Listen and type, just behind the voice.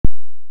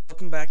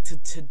welcome back to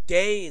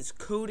today's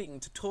coding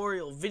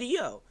tutorial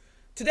video.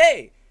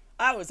 Today,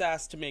 I was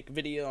asked to make a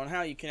video on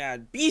how you can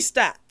add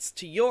bstats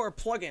to your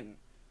plugin.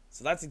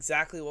 So that's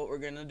exactly what we're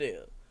going to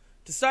do.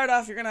 To start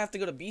off, you're going to have to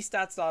go to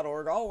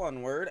bstats.org, all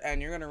one word,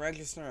 and you're going to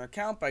register an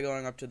account by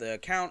going up to the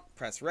account,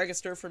 press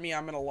register. For me,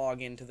 I'm going to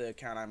log into the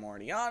account I'm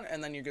already on,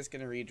 and then you're just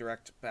going to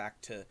redirect back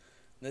to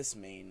this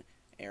main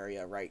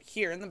area right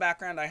here. In the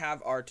background, I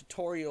have our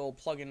tutorial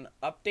plugin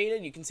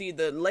updated. You can see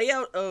the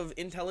layout of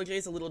IntelliJ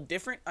is a little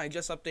different. I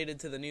just updated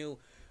to the new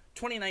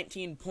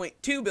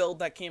 2019.2 build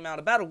that came out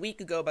about a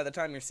week ago by the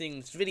time you're seeing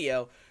this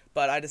video,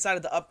 but I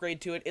decided to upgrade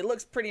to it. It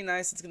looks pretty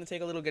nice. It's going to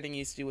take a little getting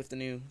used to with the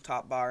new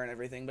top bar and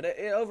everything, but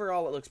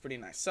overall it looks pretty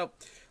nice. So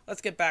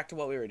let's get back to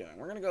what we were doing.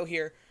 We're going to go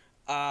here.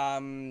 We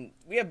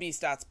have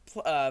bstats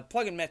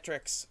plugin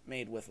metrics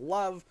made with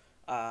love.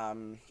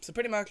 So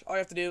pretty much all you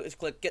have to do is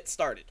click get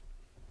started.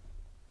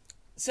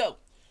 So,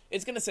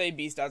 it's going to say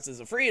bstats is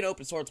a free and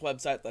open source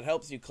website that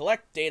helps you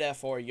collect data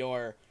for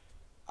your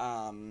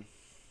plugin,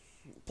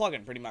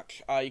 pretty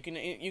much. You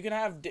can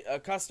have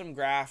custom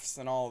graphs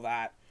and all of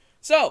that.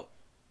 So,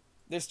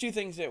 there's two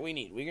things that we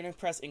need. We're going to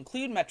press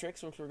include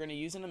metrics, which we're going to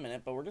use in a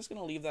minute, but we're just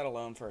going to leave that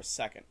alone for a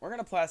second. We're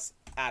going to press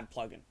add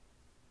plugin.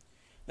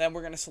 Then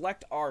we're going to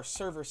select our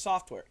server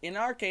software. In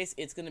our case,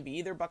 it's going to be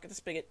either Bucket to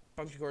Spigot,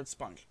 Punctured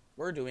Sponge.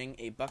 We're doing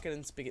a Bucket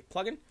and Spigot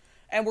plugin.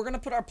 And we're going to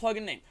put our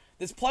plugin name.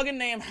 This plugin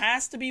name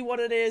has to be what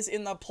it is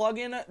in the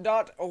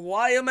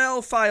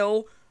plugin.yml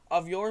file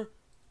of your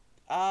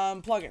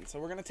plugin. So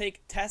we're going to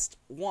take test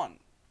 1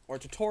 or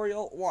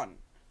tutorial 1.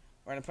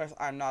 We're going to press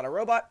I'm not a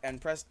robot and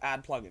press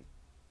add plugin.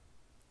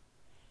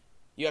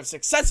 You have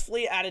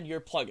successfully added your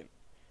plugin.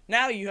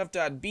 Now you have to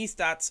add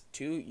bstats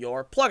to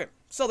your plugin.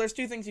 So there's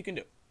two things you can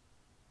do.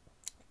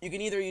 You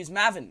can either use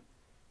Maven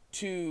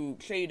to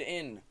shade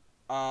in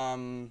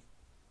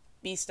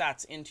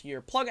bstats into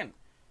your plugin,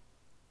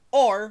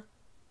 or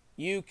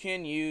you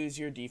can use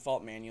your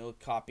default manual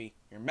copy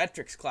your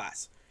metrics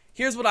class.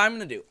 Here's what I'm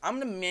going to do. I'm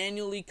going to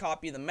manually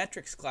copy the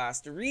metrics class.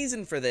 The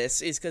reason for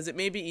this is because it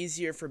may be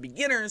easier for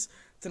beginners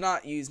to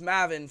not use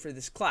Maven for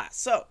this class.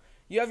 So,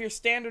 you have your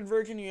standard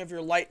version, you have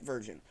your light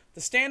version.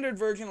 The standard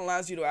version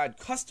allows you to add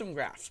custom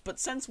graphs, but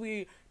since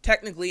we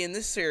technically in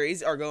this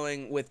series are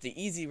going with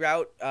the easy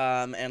route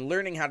and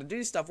learning how to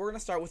do stuff, we're going to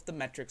start with the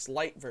metrics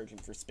light version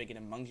for Spigot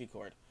and Bungee.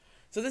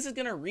 So this is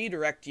going to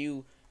redirect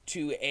you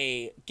to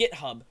a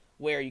GitHub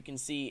where you can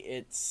see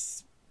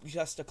it's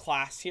just a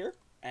class here,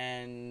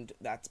 and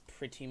that's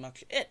pretty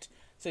much it.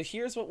 So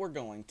here's what we're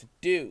going to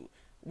do.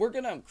 We're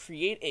going to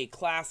create a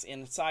class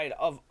inside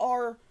of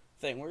our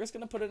thing. We're just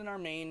going to put it in our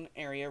main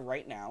area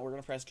right now. We're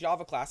going to press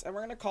Java class, and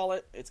we're going to call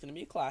it, it's going to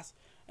be a class,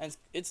 and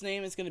its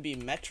name is going to be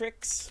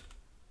metrics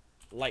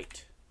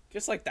light.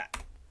 Just like that.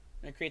 I'm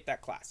going to create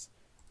that class.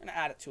 I'm going to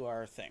add it to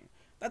our thing.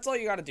 That's all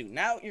you got to do.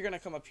 Now you're going to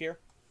come up here.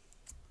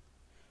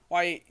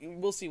 Why,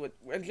 we'll see what,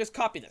 just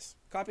copy this.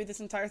 Copy this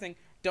entire thing.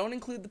 Don't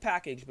include the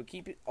package, but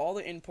keep it, all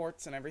the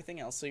imports and everything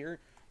else. So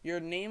your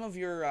name of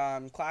your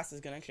class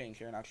is going to change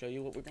here, and I'll show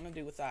you what we're going to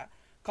do with that.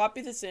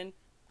 Copy this in,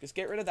 just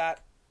get rid of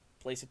that,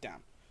 place it down.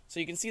 So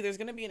you can see there's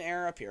going to be an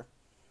error up here,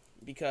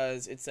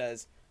 because it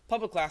says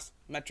public class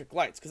metric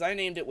lights, because I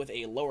named it with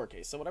a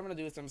lowercase. So what I'm going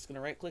to do is I'm just going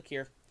to right click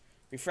here,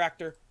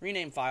 refactor,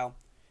 rename file,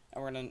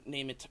 and we're going to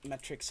name it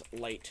metrics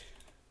light,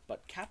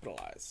 but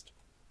capitalized.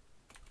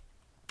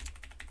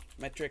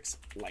 Metrics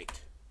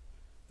light.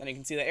 Then you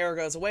can see the error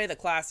goes away. The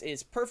class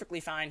is perfectly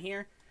fine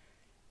here,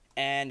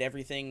 and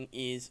everything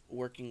is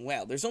working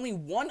well. There's only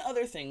one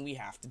other thing we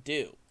have to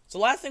do. So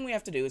the last thing we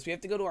have to do is we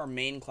have to go to our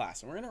main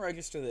class, and we're going to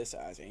register this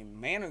as a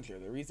manager.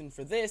 The reason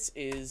for this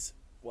is,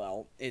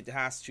 well, it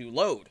has to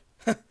load.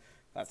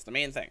 That's the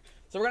main thing.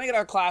 So we're going to get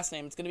our class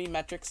name. It's going to be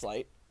metrics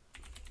light.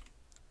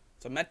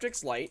 So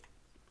metrics light.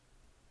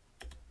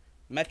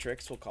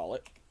 Metrics, we'll call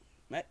it.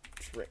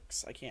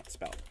 Metrics, I can't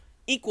spell.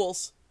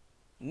 Equals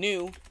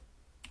new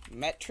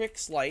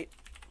metrics light,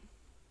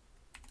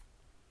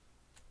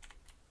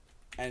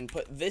 and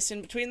put this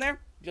in between there,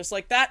 just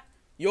like that.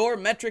 Your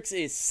metrics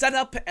is set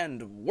up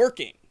and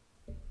working.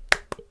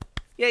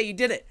 Yeah, you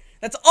did it.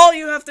 That's all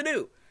you have to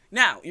do.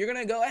 Now, you're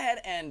going to go ahead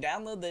and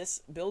download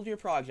this, build your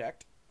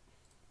project,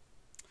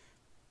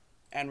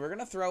 and we're going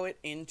to throw it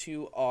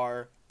into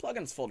our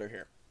plugins folder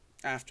here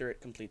after it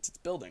completes its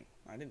building.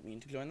 I didn't mean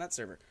to join that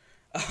server.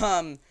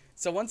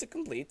 So once it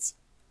completes,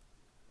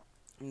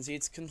 you can see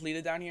it's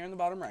completed down here in the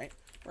bottom right.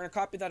 We're going to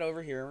copy that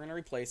over here. We're going to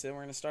replace it.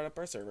 We're going to start up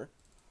our server.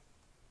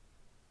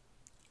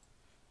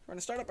 We're going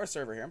to start up our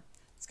server here.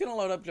 It's going to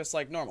load up just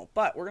like normal,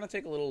 but we're going to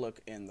take a little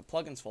look in the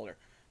plugins folder.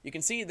 You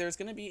can see there's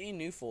going to be a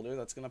new folder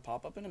that's going to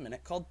pop up in a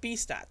minute called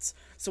bstats.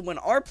 So when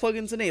our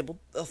plugin's enabled,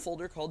 a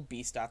folder called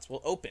bstats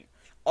will open.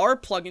 Our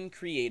plugin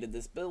created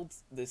this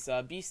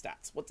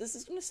bstats. What this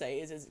is going to say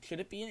is should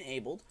it be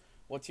enabled?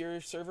 What's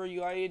your server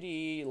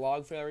UID,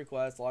 log fail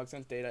request, log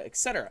sent data,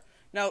 etc.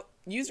 Now,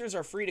 users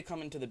are free to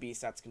come into the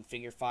bstats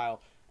configure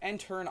file and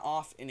turn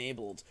off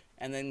enabled,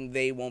 and then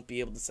they won't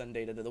be able to send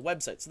data to the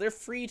website. So they're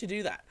free to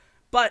do that.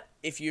 But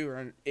if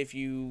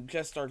you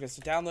just are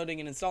downloading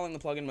and installing the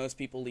plugin, most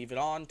people leave it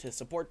on to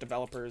support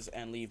developers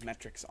and leave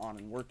metrics on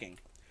and working.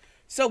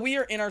 So we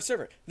are in our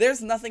server.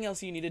 There's nothing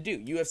else you need to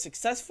do. You have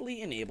successfully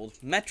enabled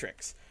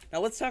metrics. Now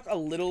let's talk a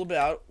little bit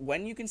about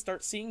when you can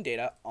start seeing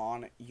data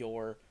on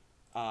your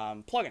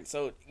plugin.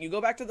 So you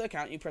go back to the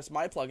account, you press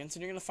My Plugins, and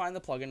you're going to find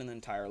the plugin in the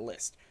entire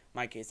list. In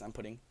my case, I'm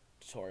putting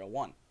Tutorial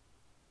 1.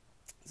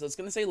 So it's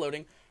going to say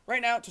loading.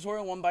 Right now,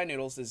 Tutorial 1 by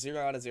Noodles is 0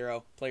 out of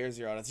 0, player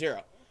 0 out of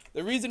 0.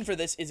 The reason for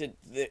this is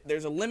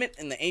there's a limit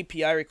in the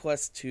API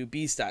request to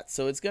bstats.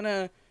 So it's going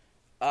to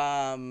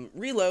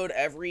reload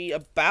every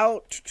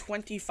about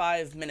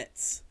 25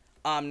 minutes.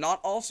 Not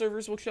all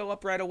servers will show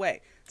up right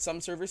away. Some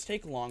servers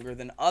take longer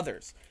than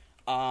others.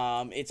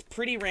 It's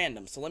pretty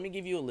random. So let me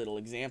give you a little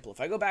example.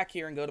 If I go back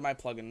here and go to my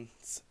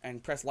plugins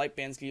and press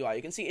Lightbands GUI,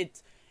 you can see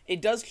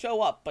it does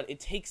show up, but it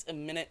takes a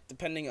minute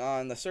depending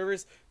on the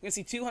servers. You can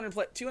see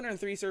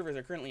 203 servers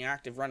are currently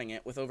active running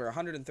it with over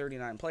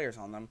 139 players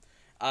on them.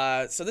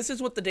 So this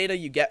is what the data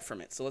you get from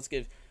it. So let's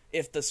give,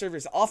 if the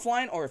server's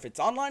offline or if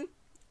it's online,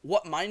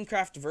 what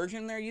Minecraft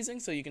version they're using.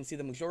 So you can see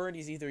the majority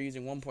is either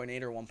using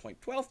 1.8 or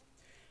 1.12.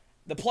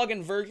 The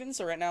plugin version,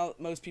 so right now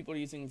most people are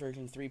using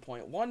version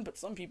 3.1, but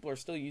some people are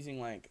still using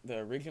like the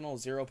original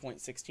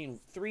 0.16.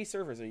 3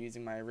 servers are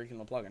using my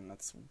original plugin.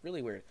 That's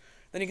really weird.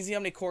 Then you can see how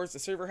many cores the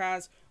server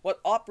has,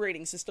 what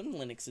operating system,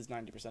 Linux is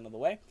 90% of the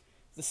way.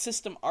 The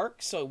system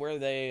arc, so where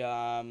they,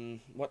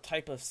 what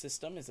type of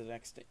system, is it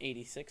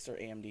x86 or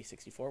AMD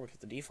 64, which is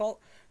the default.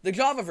 The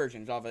Java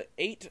version, Java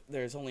 8,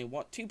 there's only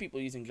 2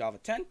 people using Java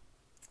 10.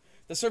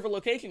 The server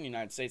location,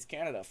 United States,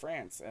 Canada,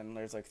 France, and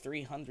there's like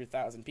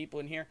 300,000 people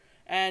in here,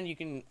 and you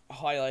can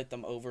highlight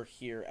them over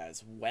here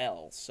as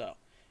well. So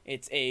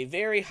it's a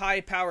very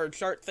high-powered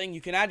chart thing.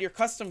 You can add your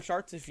custom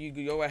charts if you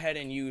go ahead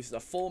and use the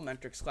full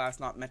metrics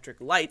class, not metric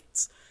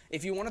lights.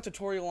 If you want a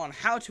tutorial on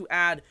how to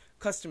add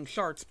custom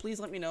charts, please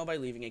let me know by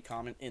leaving a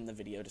comment in the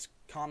video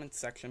comment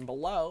section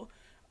below.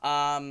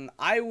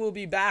 I will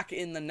be back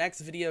in the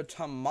next video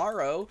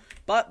tomorrow,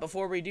 but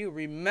before we do,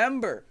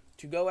 remember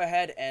to go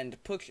ahead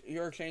and push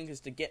your changes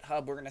to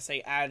GitHub. We're going to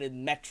say added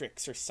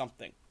metrics or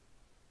something.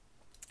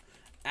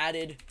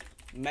 Added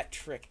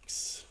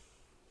metrics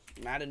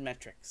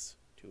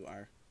to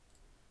our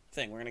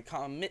thing. We're going to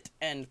commit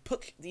and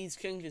push these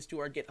changes to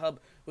our GitHub,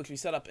 which we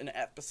set up in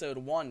episode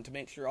 1 to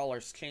make sure all our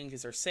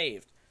changes are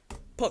saved.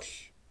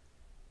 Push.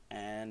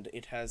 And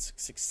it has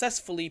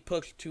successfully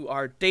pushed to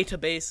our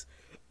database,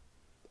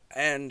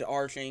 and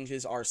our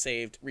changes are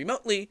saved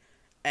remotely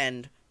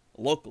and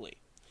locally.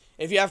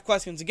 If you have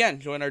questions, again,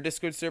 join our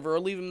Discord server or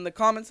leave them in the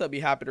comments. I'll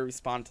be happy to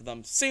respond to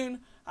them soon.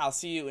 I'll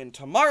see you in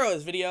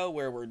tomorrow's video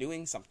where we're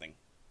doing something.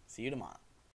 See you tomorrow.